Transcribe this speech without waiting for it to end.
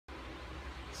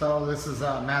So this is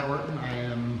Matt Orton. I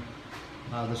am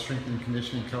the strength and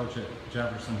conditioning coach at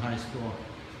Jefferson High School.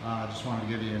 I just wanted to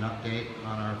give you an update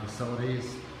on our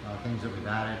facilities, things that we've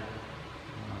added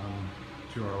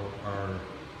to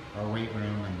our weight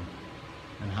room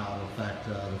and how it'll affect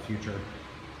the future.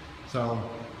 So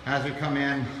as we come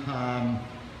in,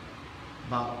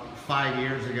 about 5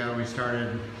 years ago we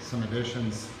started some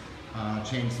additions,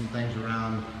 changed some things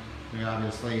around. We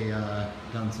obviously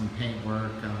done some paint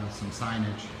work, some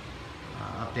signage,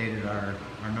 updated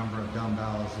our number of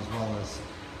dumbbells as well as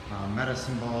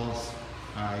medicine balls.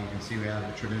 You can see we have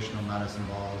the traditional medicine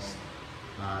balls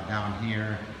down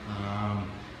here,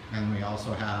 and we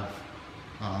also have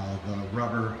the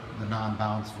rubber, the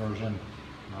non-bounce version,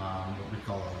 what we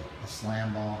call a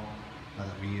slam ball that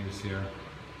we use here.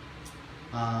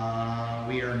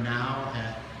 We are now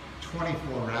at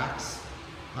 24 racks,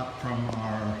 up from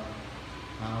our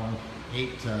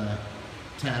 8 to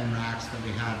 10 racks that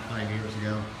we had 5 years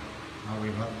ago.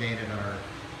 We've updated our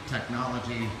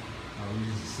technology. We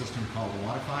use a system called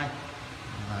Wi-Fi,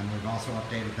 and we've also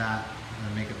updated that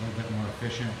to make it a little bit more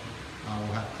efficient.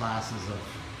 We'll have classes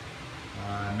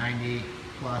of 90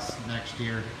 plus next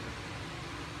year.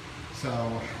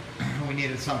 So we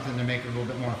needed something to make it a little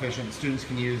bit more efficient. Students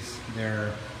can use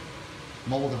their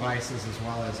mobile devices as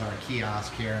well as our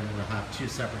kiosk here, and we'll have 2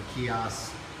 separate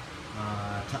kiosks,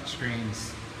 touch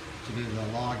screens to do the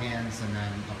logins, and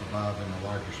then up above in the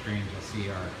larger screens you'll see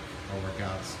our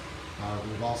workouts.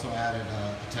 We've also added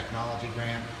a technology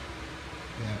grant.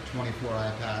 We have 24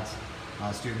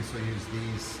 iPads. Students will use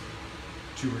these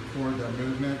to record their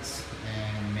movements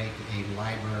and make a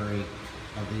library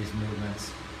of these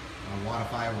movements.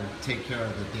 Wi-Fi will take care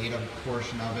of the data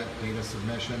portion of it, data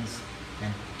submissions,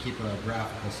 and keep a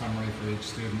graphical summary for each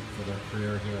student for their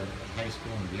career here at high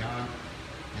school and beyond.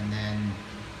 And then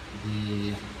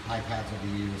the iPads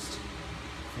will be used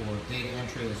for data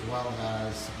entry as well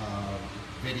as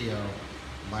video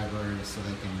libraries so they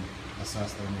can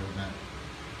assess their movement.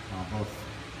 Both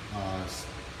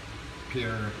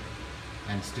peer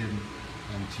and student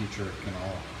and teacher can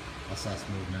all assess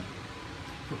movement.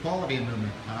 For quality of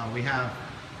movement, we have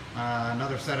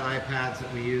another set of iPads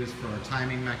that we use for a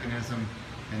timing mechanism,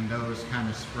 and those kind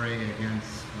of spray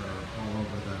against or all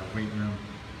over the weight room.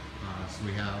 So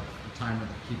we have a timer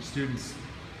that keeps students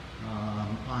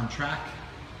on track.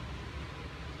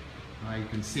 You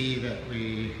can see that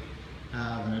we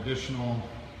have an additional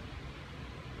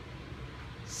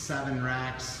 7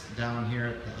 racks down here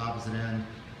at the opposite end.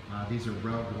 These are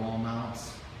rogue wall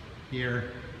mounts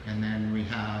here, and then we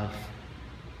have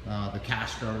the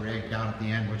Castro rig down at the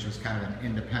end, which is kind of an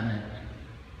independent.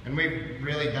 And we've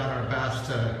really done our best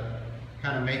to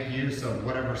kind of make use of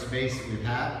whatever space we've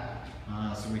had,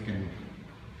 so we can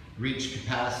reach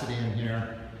capacity in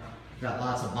here. We've got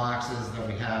lots of boxes that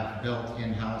we have built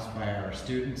in-house by our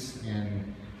students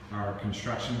in our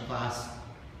construction class.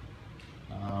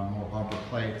 More bumper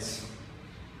plates.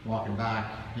 Walking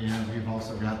back, we've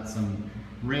also got some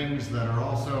rings that are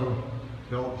also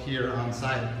built here on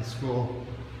site at the school.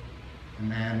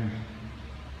 And then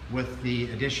with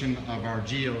the addition of our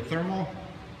geothermal,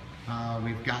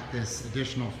 we've got this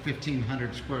additional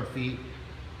 1,500 square feet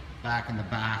back in the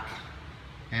back,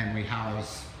 and we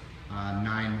house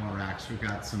 9 more racks. We've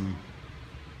got some,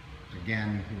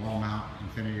 again, wall mount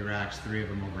infinity racks, 3 of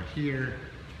them over here,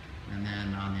 and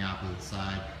then on the opposite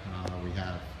side we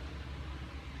have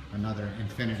another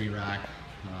infinity rack,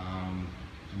 and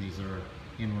these are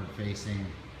inward facing,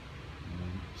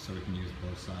 so we can use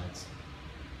both sides.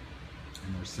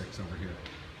 And there's 6 over here.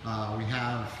 We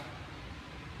have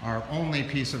our only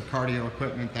piece of cardio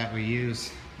equipment that we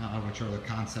use, which are the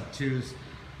Concept 2s.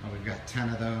 We've got 10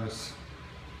 of those,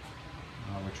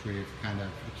 which we've kind of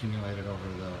accumulated over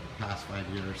the past 5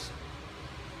 years.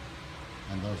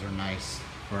 And those are nice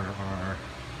for our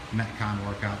Metcon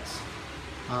workouts.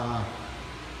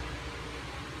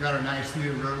 Got a nice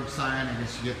new Rogue sign. I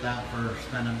guess you get that for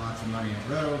spending lots of money at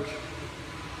Rogue.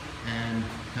 And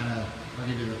kind of, I'll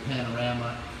give you the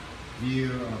panorama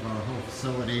view of our whole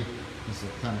facility. This is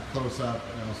a kind of close up.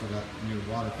 I also got new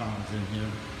water fountains in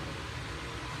here.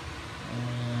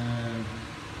 And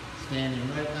standing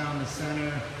right down the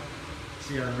center,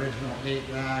 see our original 8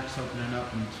 racks opening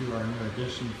up into our new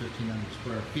addition, 1,500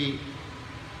 square feet,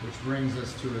 which brings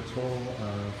us to a total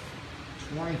of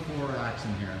 24 racks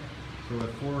in here. So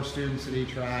with 4 students at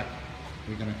each rack,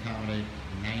 we can accommodate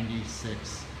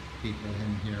 96 people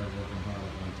in here working hard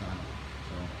at one time.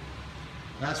 So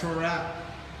that's where we're at.